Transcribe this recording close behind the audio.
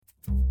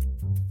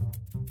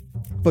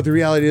But the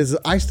reality is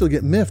I still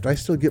get miffed. I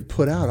still get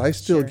put out. I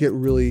still get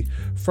really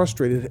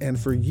frustrated. And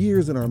for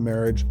years in our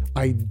marriage,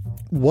 I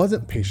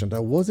wasn't patient.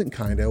 I wasn't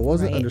kind. I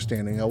wasn't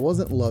understanding. I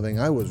wasn't loving.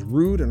 I was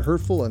rude and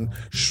hurtful and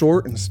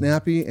short and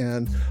snappy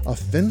and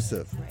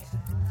offensive.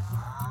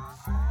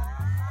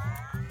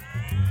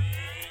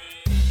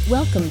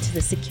 Welcome to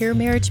the Secure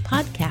Marriage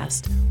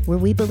Podcast, where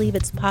we believe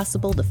it's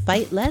possible to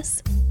fight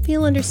less,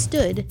 feel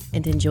understood,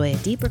 and enjoy a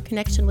deeper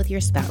connection with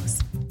your spouse.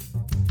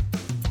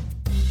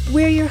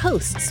 We're your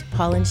hosts,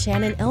 Paul and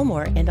Shannon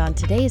Elmore, and on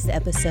today's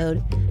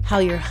episode, how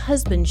your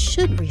husband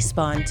should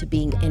respond to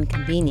being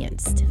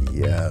inconvenienced.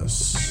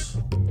 Yes.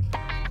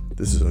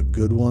 This is a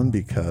good one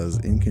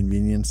because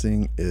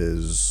inconveniencing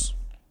is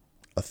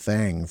a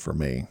thing for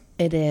me.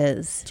 It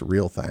is. It's a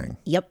real thing.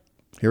 Yep.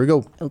 Here we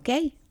go.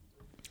 Okay.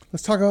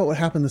 Let's talk about what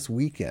happened this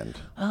weekend.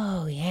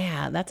 Oh,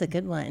 yeah. That's a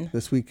good one.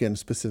 This weekend,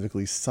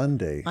 specifically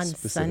Sunday.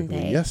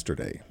 Sunday.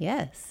 Yesterday.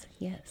 Yes.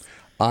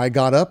 I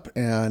got up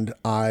and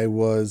I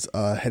was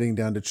heading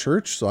down to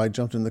church, so I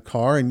jumped in the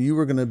car, and you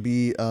were going to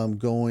be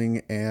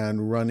going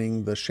and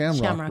running the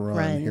Shamrock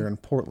Run here in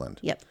Portland.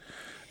 Yep.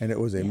 And it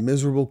was a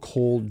miserable,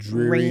 cold,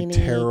 dreary, rainy,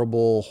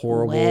 terrible,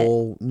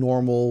 horrible, wet,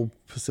 normal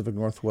Pacific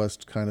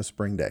Northwest kind of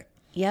spring day.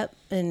 Yep.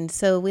 And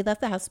so we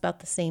left the house about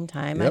the same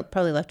time. Yep. I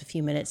probably left a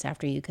few minutes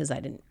after you because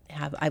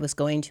I was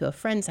going to a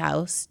friend's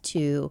house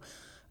to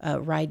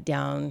ride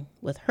down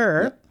with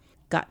her. Yep.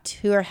 Got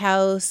to her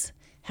house,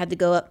 had to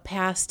go up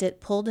past it,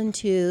 pulled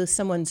into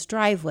someone's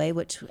driveway,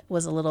 which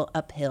was a little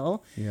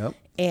uphill. Yep.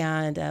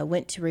 And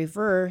went to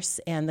reverse,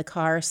 and the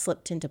car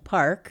slipped into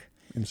park.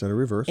 Instead of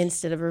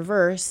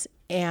reverse.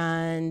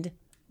 And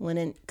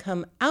wouldn't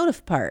come out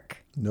of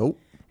park. Nope.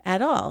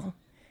 At all.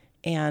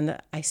 And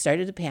I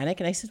started to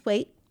panic, and I said,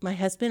 wait, my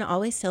husband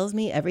always tells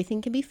me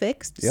everything can be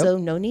fixed, so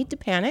no need to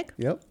panic.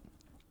 Yep.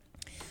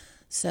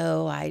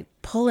 So I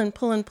pull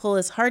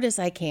as hard as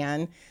I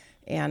can,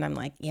 and I'm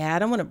like, I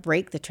don't want to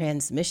break the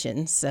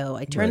transmission. So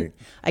I turn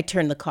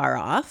the car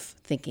off,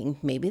 thinking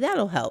maybe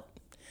that'll help.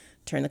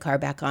 Turn the car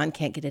back on,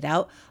 can't get it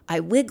out. I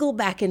wiggle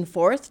back and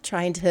forth,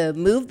 trying to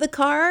move the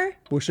car.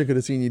 Wish I could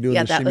have seen you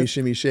doing the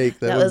shimmy, shake.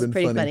 That would have been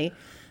pretty funny.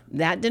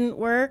 That didn't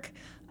work.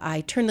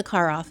 I turned the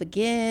car off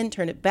again,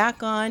 turned it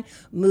back on,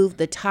 moved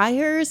the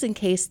tires in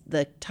case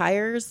the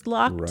tires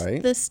locked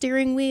the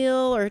steering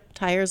wheel or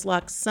tires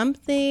locked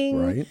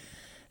something. Right.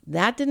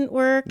 That didn't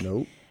work.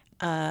 Nope.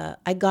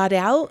 I got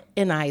out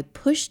and I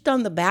pushed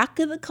on the back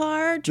of the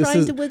car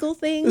trying to wiggle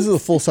things. This is a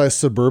full-size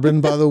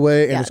Suburban, by the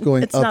way, and it's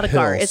going uphill. It's not a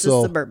car, it's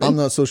a Suburban. I'm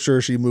not so sure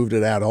she moved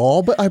it at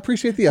all, but I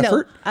appreciate the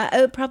effort. No,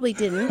 I probably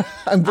didn't.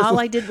 All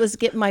I did was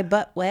get my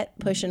butt wet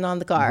pushing on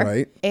the car.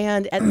 Right.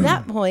 And at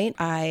that point,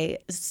 I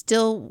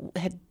still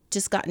had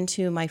just gotten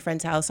to my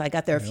friend's house. I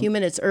got there a few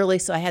minutes early,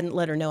 so I hadn't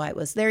let her know I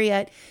was there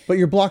yet. But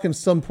you're blocking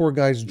some poor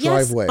guy's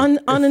driveway. Yes,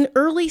 on an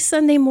early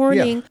Sunday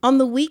morning, on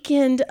the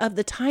weekend of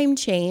the time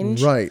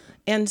change. Right.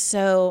 And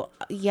so,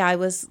 I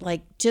was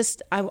like,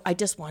 I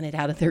just wanted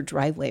out of their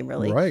driveway,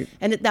 really. Right.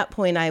 And at that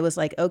point, I was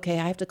like, okay,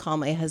 I have to call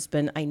my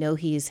husband. I know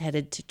he's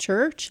headed to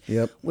church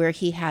where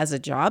he has a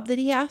job that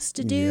he has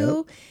to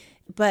do.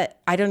 But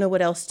I don't know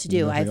what else to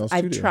do.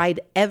 I've tried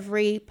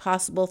every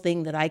possible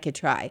thing that I could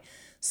try.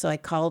 So I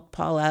called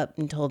Paul up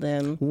and told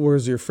him.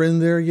 Was your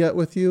friend there yet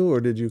with you, or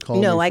did you call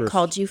me No, first? I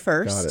called you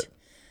first. Got it.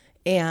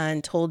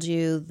 And told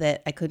you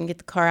that I couldn't get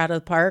the car out of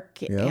the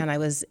park. And I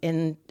was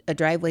in a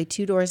driveway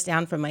 2 doors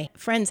down from my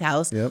friend's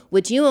house,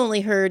 which you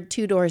only heard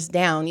 2 doors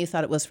down. You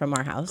thought it was from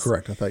our house.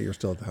 Correct. I thought you were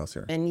still at the house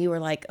here. And you were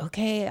like,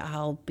 okay,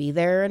 I'll be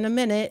there in a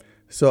minute.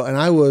 So, and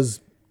I was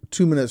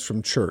 2 minutes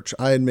from church.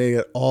 I had made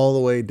it all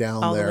the way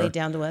down all there. All the way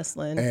down to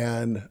Westland.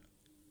 And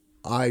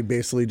I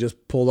basically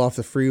just pulled off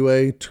the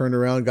freeway, turned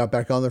around, got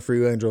back on the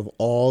freeway, and drove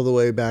all the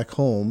way back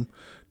home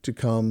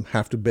to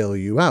have to bail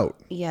you out.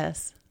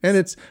 Yes. And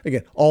it's,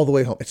 again, all the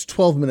way home. It's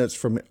 12 minutes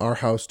from our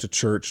house to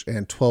church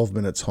and 12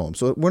 minutes home.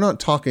 So we're not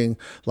talking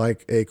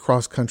like a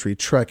cross-country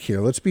trek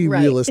here. Let's be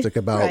realistic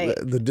about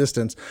the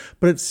distance.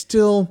 But it's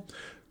still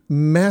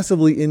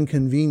massively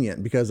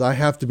inconvenient because I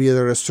have to be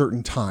there at a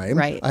certain time.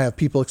 Right. I have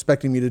people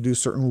expecting me to do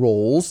certain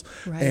roles.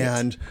 Right.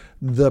 And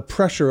the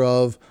pressure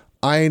of,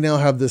 I now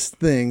have this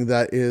thing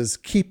that is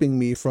keeping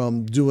me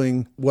from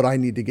doing what I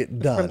need to get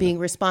done. From being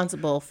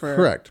responsible for.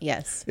 Correct.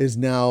 Yes. Is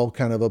now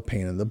kind of a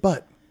pain in the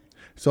butt.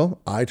 So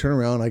I turn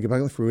around, I get back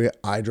on the freeway,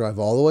 I drive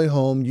all the way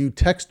home. You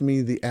text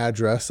me the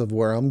address of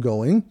where I'm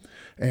going,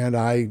 and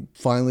I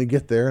finally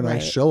get there and I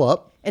show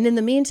up. And in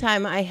the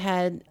meantime, I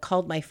had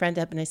called my friend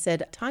up and I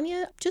said,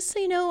 Tanya, just so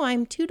you know,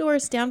 I'm 2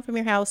 doors down from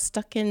your house,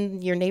 stuck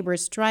in your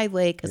neighbor's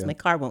driveway because my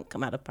car won't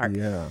come out of park.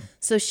 Yeah.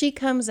 So she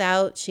comes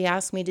out. She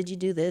asks me, did you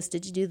do this?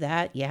 Did you do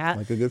that? Yeah.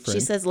 Like a good friend.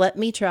 She says, let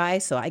me try.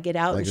 So I get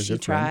out and she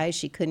tries.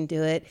 She couldn't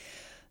do it.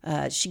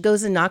 She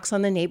goes and knocks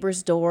on the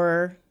neighbor's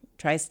door,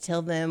 tries to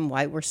tell them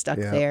why we're stuck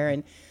there.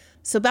 And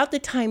so about the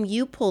time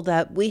you pulled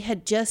up, we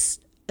had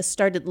just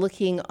started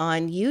looking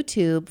on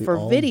YouTube for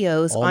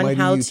videos on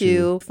how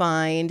to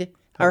find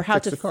or how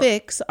to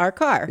fix our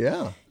car.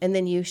 Yeah. And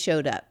then you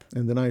showed up.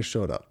 And then I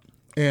showed up.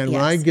 And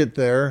when I get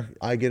there,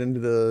 I get into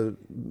the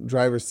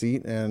driver's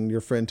seat, and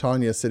your friend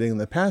Tanya is sitting in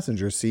the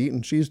passenger seat,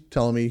 and she's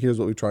telling me, here's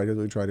what we tried, here's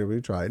what we tried, here's what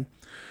we tried.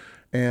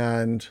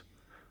 And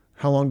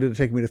how long did it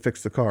take me to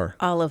fix the car?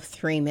 All of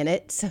 3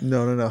 minutes.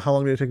 No. How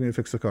long did it take me to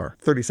fix the car?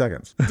 30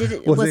 seconds.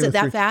 Was it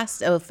that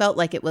fast? Oh, it felt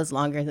like it was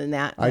longer than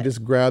that. I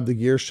just grabbed the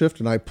gear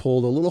shift and I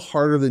pulled a little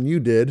harder than you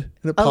did.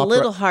 And it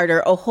popped harder,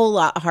 a whole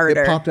lot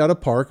harder. It popped out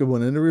of park and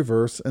went into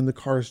reverse, and the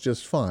car is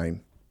just fine.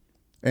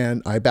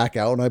 And I back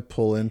out and I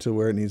pull into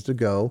where it needs to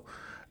go.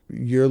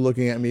 You're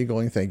looking at me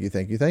going, thank you,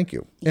 thank you, thank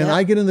you. Yep. And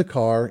I get in the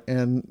car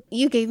and...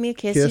 You gave me a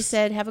kiss. You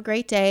said, have a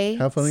great day.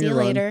 Have fun. See you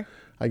later.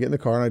 I get in the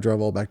car and I drive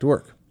all back to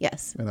work.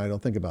 Yes. And I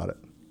don't think about it.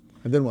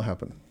 And then what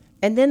happened?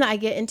 And then I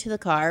get into the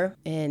car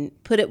and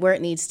put it where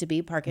it needs to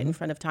be, park it in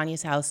front of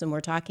Tanya's house. And we're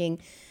talking,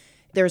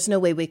 there's no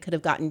way we could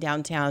have gotten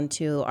downtown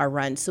to our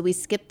run. So we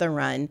skipped the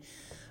run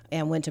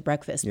and went to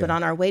breakfast. But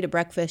on our way to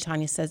breakfast,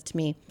 Tanya says to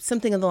me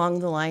something along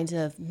the lines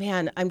of,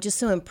 man, I'm just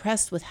so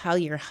impressed with how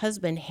your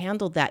husband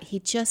handled that. He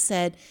just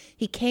said,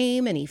 he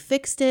came and he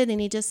fixed it. And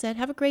he just said,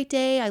 have a great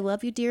day. I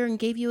love you, dear. And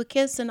gave you a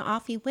kiss. And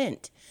off he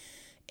went.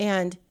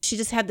 And she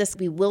just had this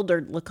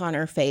bewildered look on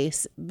her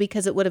face,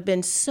 because it would have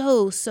been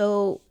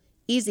so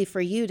easy for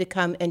you to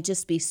come and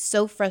just be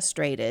so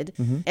frustrated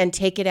and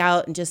take it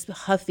out and just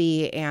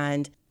huffy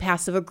and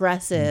passive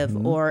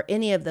aggressive or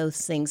any of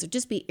those things, or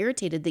just be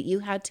irritated that you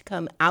had to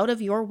come out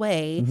of your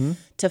way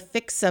to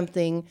fix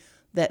something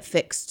that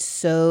fixed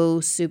so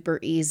super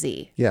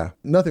easy. Yeah.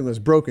 Nothing was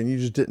broken. You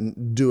just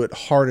didn't do it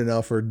hard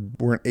enough or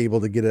weren't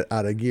able to get it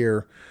out of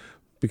gear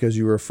because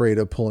you were afraid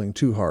of pulling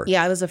too hard.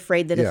 Yeah. I was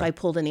afraid that if I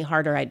pulled any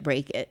harder, I'd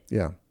break it.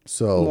 Yeah.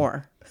 So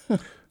more.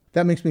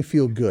 That makes me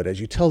feel good.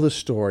 As you tell this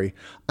story,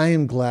 I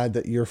am glad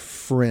that your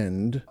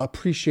friend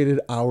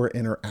appreciated our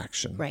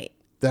interaction. Right.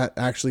 That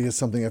actually is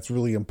something that's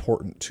really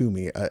important to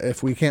me.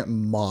 If we can't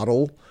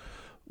model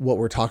what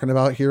we're talking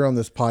about here on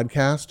this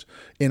podcast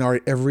in our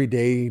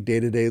everyday,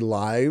 day-to-day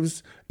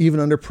lives, even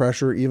under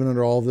pressure, even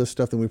under all of this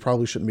stuff, then we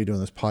probably shouldn't be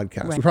doing this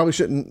podcast. Right. We probably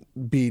shouldn't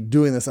be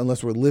doing this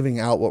unless we're living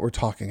out what we're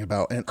talking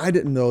about. And I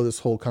didn't know this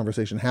whole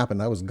conversation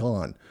happened. I was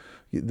gone.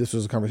 This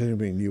was a conversation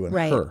between you and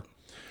her.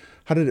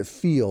 How did it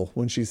feel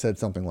when she said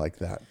something like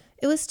that?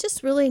 It was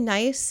just really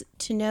nice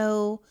to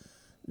know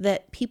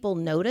that people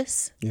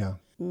notice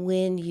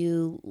when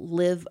you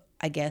live,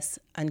 I guess,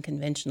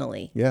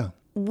 unconventionally. Yeah.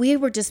 We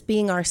were just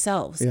being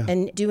ourselves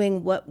and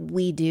doing what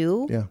we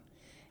do. Yeah.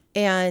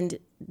 And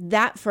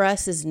that for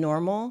us is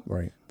normal.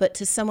 Right. But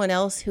to someone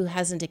else who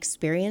hasn't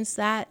experienced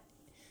that,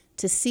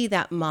 to see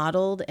that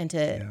modeled and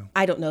to,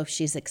 I don't know if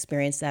she's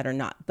experienced that or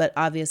not, but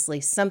obviously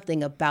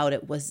something about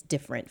it was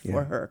different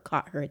for her,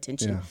 caught her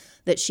attention,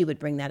 that she would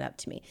bring that up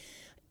to me.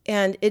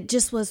 And it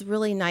just was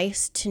really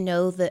nice to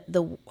know that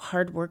the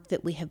hard work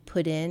that we have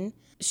put in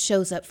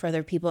shows up for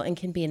other people and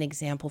can be an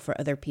example for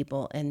other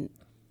people. And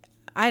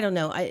I don't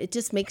know, it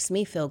just makes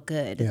me feel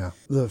good. Yeah.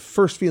 The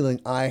first feeling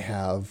I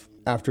have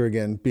after,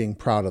 again, being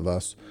proud of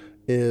us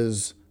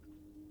is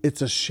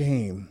it's a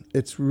shame.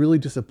 It's really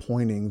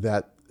disappointing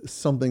that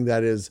something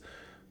that is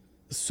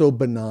so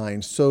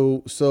benign,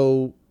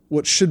 so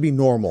what should be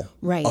normal.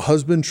 Right. A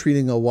husband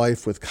treating a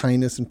wife with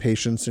kindness and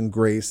patience and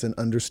grace and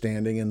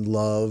understanding and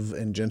love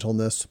and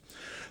gentleness,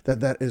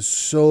 that is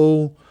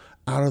so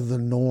out of the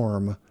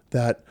norm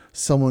that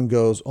someone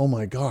goes, oh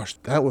my gosh,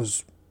 that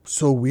was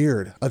so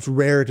weird. It's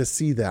rare to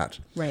see that.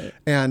 Right.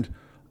 And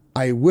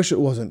I wish it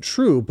wasn't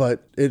true,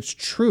 but it's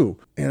true.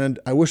 And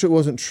I wish it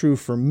wasn't true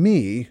for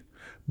me.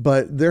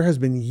 But there has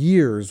been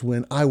years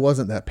when I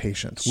wasn't that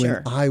patient,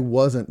 when I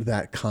wasn't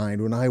that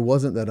kind, when I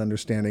wasn't that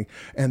understanding.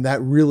 And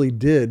that really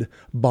did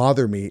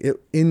bother me. It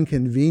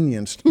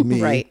inconvenienced me.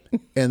 Right.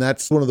 And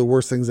that's one of the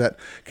worst things that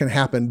can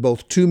happen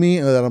both to me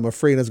and that I'm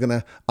afraid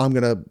I'm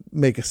going to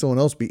make someone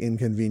else be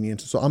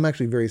inconvenienced. So I'm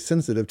actually very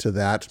sensitive to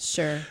that.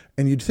 Sure.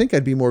 And you'd think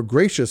I'd be more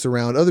gracious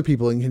around other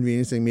people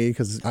inconveniencing me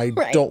because I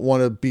don't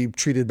want to be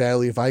treated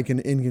badly if I can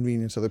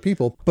inconvenience other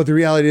people. But the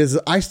reality is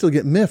I still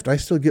get miffed. I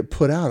still get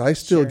put out. I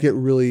still get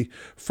really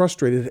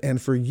frustrated.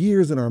 And for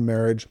years in our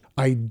marriage,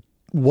 I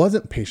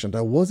wasn't patient.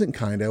 I wasn't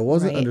kind. I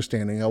wasn't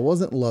understanding. I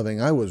wasn't loving.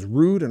 I was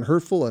rude and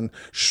hurtful and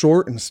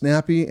short and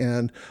snappy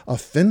and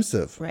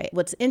offensive. Right.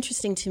 What's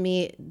interesting to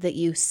me that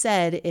you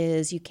said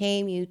is you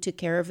came, you took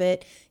care of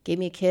it, gave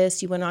me a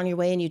kiss, you went on your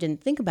way, and you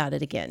didn't think about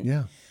it again.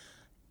 Yeah.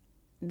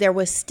 There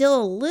was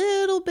still a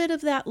little bit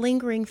of that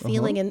lingering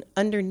feeling and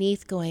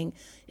underneath going,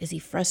 is he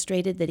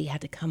frustrated that he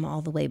had to come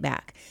all the way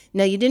back?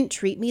 Now, you didn't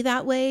treat me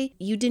that way.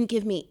 You didn't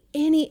give me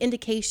any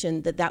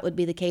indication that that would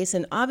be the case.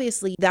 And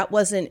obviously that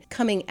wasn't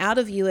coming out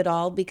of you at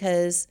all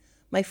because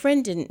my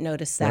friend didn't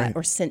notice that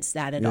or sense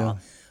that at all.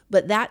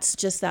 But that's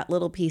just that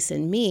little piece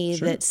in me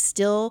that's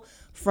still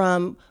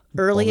from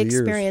early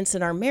experience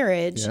in our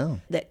marriage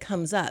that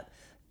comes up.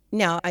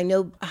 Now, I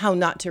know how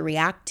not to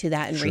react to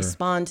that and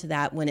respond to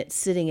that when it's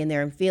sitting in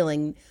there and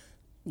feeling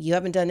you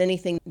haven't done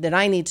anything that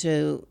I need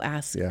to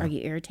ask. Yeah. Are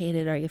you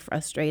irritated? Are you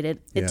frustrated?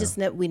 It just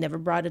we never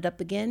brought it up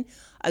again.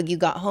 You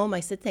got home. I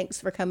said, thanks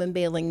for coming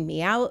bailing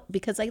me out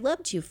because I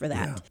loved you for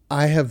that. Yeah.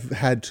 I have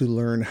had to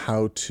learn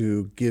how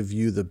to give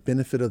you the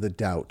benefit of the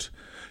doubt.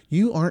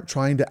 You aren't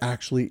trying to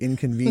actually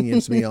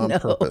inconvenience me on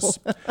purpose.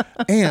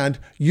 And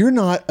you're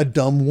not a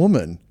dumb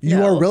woman.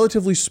 You are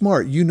relatively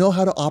smart. You know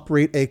how to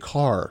operate a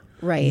car.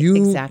 Right,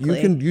 exactly.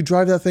 You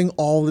drive that thing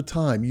all the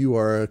time. You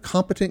are a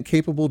competent,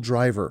 capable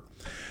driver.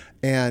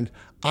 And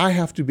I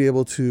have to be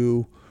able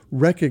to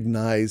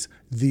recognize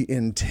the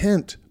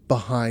intent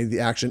behind the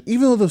action,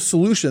 even though the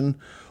solution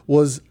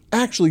was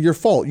actually your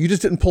fault. You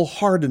just didn't pull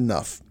hard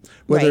enough,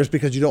 whether it's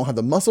because you don't have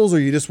the muscles or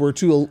you just were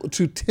too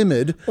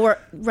timid. Or,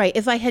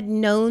 if I had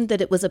known that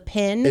it was a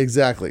pin.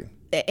 Exactly.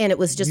 And it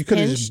was just you could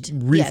have pinched. just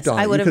reefed on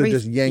it. You could have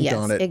just yanked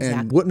on it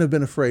and wouldn't have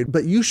been afraid.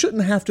 But you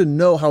shouldn't have to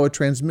know how a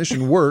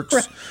transmission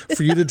works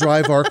for you to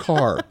drive our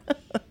car.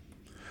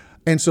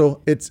 And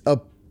so it's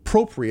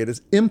appropriate,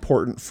 it's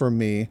important for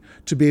me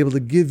to be able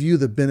to give you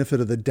the benefit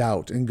of the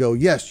doubt and go,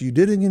 yes, you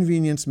did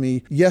inconvenience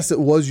me. Yes, it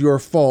was your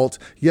fault.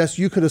 Yes,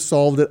 you could have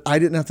solved it. I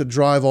didn't have to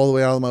drive all the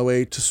way out of my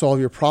way to solve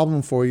your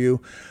problem for you.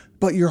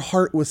 But your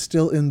heart was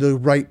still in the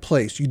right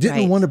place. You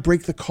didn't want to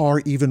break the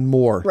car even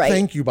more. Right.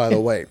 Thank you, by the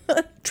way.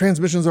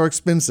 Transmissions are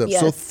expensive.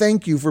 Yes. So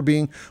thank you for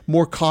being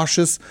more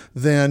cautious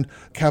than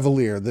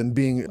cavalier, than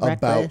being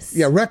reckless.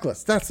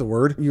 Reckless. That's the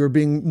word. You're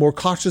being more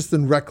cautious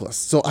than reckless.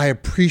 So I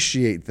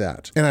appreciate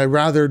that. And I'd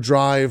rather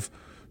drive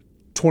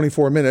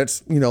 24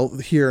 minutes,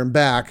 here and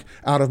back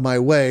out of my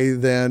way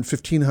than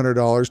 $1,500,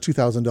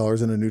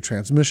 $2,000 in a new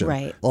transmission.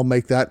 Right. I'll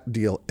make that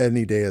deal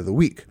any day of the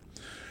week.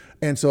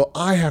 And so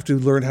I have to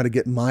learn how to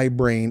get my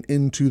brain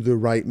into the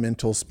right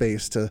mental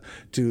space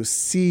to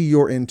see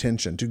your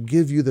intention, to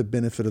give you the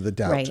benefit of the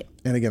doubt. Right.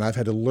 And again, I've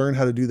had to learn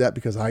how to do that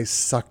because I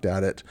sucked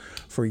at it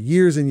for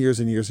years and years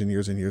and years and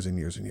years and years and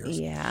years and years.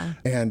 Yeah.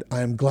 And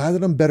I'm glad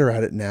that I'm better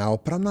at it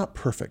now, but I'm not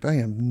perfect. I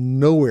am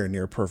nowhere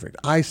near perfect.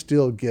 I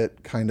still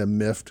get kind of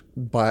miffed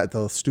by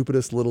the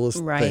stupidest,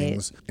 littlest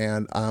things.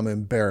 And I'm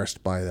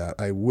embarrassed by that.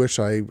 I wish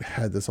I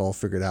had this all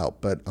figured out,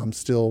 but I'm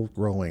still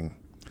growing.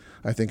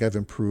 I think I've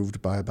improved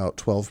by about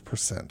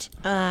 12%.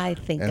 I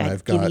think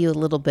I'd give you a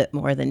little bit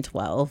more than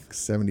 12.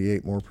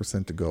 78% more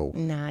to go.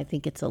 No, I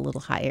think it's a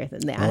little higher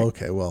than that.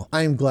 Okay, well,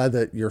 I am glad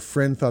that your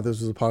friend thought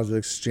this was a positive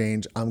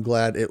exchange. I'm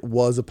glad it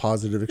was a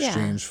positive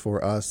exchange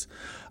for us.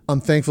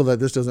 I'm thankful that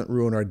this doesn't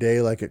ruin our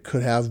day like it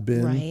could have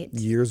been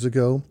years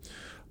ago.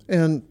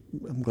 And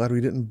I'm glad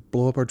we didn't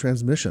blow up our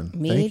transmission.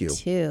 Thank you. Me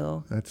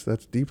too.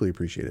 That's deeply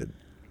appreciated.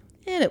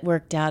 And it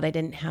worked out. I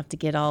didn't have to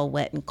get all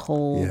wet and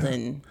cold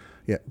and...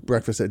 Yeah,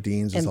 breakfast at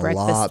Dean's was a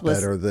lot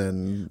better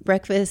than...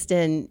 Breakfast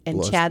and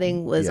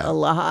chatting was a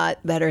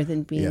lot better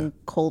than being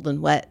cold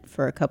and wet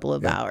for a couple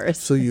of hours.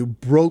 So you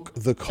broke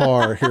the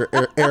car, here,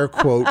 air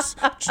quotes.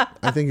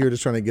 I think you were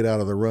just trying to get out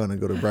of the run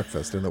and go to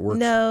breakfast, and it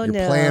worked. Your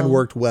plan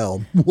worked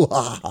well.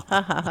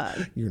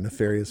 Your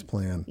nefarious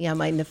plan. Yeah,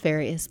 my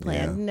nefarious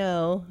plan. Yeah.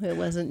 No, it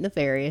wasn't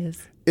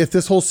nefarious. If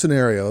this whole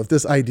scenario, if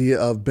this idea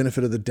of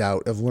benefit of the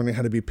doubt, of learning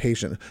how to be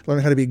patient,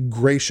 learning how to be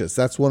gracious,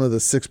 that's one of the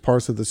 6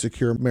 parts of the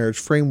secure marriage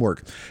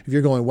framework. If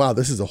you're going, wow,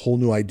 this is a whole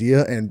new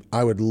idea, and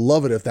I would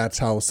love it if that's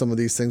how some of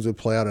these things would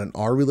play out in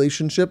our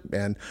relationship,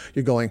 and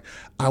you're going,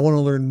 I want to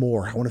learn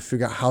more. I want to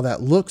figure out how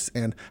that looks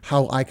and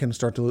how I can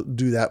start to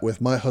do that with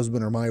my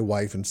husband or my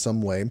wife in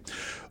some way.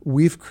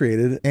 We've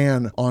created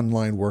an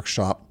online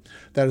workshop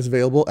that is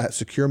available at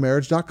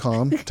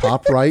securemarriage.com.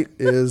 Top right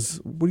is,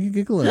 what are you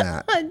giggling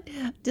at?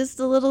 Just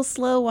a little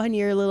slow on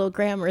your little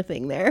grammar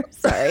thing there.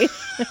 Sorry.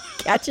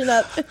 Catching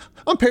up.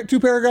 I'm 2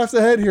 paragraphs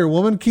ahead here,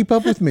 woman. Keep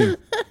up with me.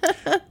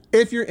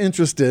 If you're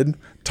interested,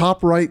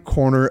 top right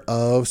corner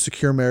of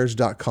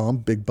securemarriage.com,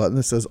 big button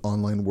that says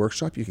online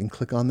workshop. You can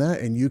click on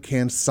that and you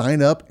can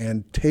sign up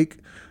and take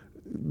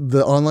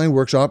the online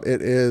workshop.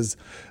 It is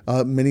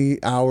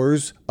many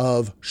hours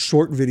of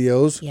short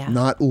videos,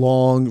 not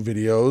long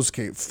videos,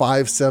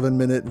 5-7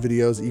 minute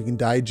videos that you can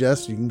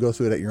digest. You can go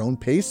through it at your own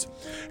pace,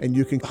 and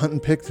you can hunt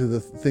and pick through the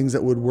things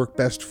that would work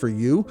best for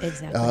you.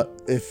 Exactly.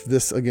 If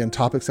this, again,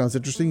 topic sounds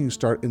interesting, you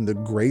start in the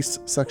grace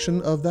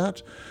section of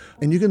that.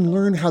 And you can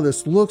learn how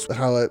this looks,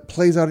 how it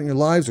plays out in your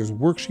lives. There's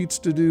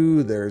worksheets to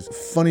do. There's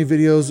funny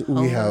videos.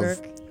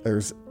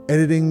 There's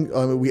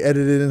editing. We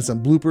edited in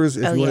some bloopers.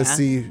 If you want to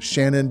see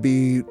Shannon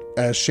be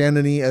as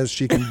Shannon-y as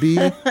she can be,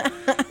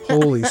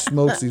 holy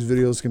smokes, these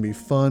videos can be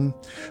fun.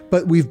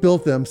 But we've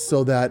built them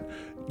so that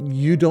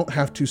you don't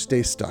have to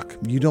stay stuck.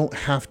 You don't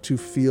have to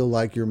feel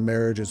like your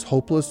marriage is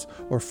hopeless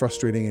or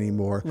frustrating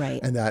anymore. Right.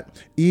 And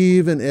that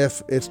even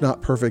if it's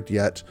not perfect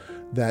yet,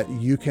 that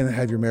you can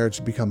have your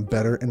marriage become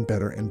better and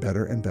better and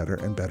better and better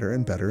and better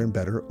and better and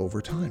better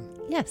over time.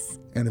 Yes.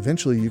 And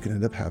eventually you can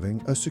end up having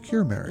a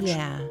secure marriage.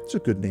 Yeah. It's a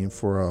good name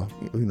for a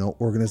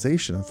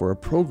organization and for a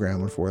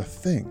program and for a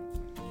thing.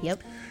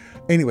 Yep.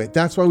 Anyway,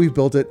 that's why we've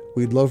built it.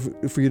 We'd love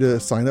for you to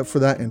sign up for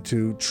that and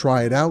to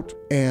try it out.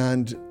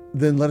 And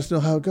then let us know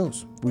how it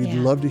goes. We'd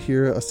love to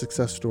hear a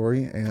success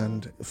story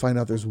and find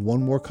out there's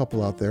one more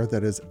couple out there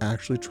that is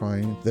actually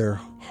trying their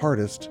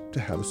hardest to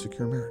have a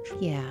secure marriage.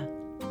 Yeah.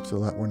 So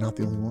that we're not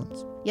the only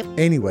ones. Yep.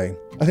 Anyway,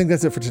 I think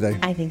that's it for today.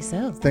 I think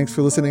so. Thanks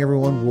for listening,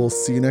 everyone. We'll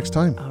see you next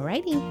time. All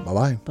righty.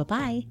 Bye-bye.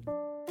 Bye-bye.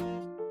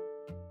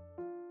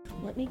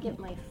 Let me get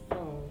my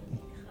phone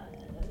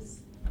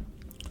because...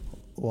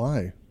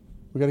 Why?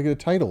 We got to get a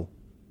title.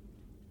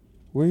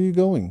 Where are you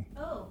going?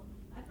 Oh,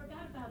 I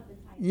forgot about the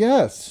title.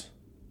 Yes.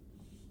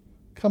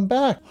 Come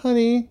back,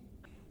 honey.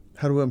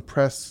 How to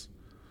impress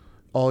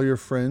all your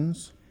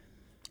friends.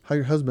 How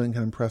your husband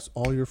can impress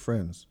all your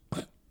friends.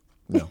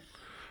 No.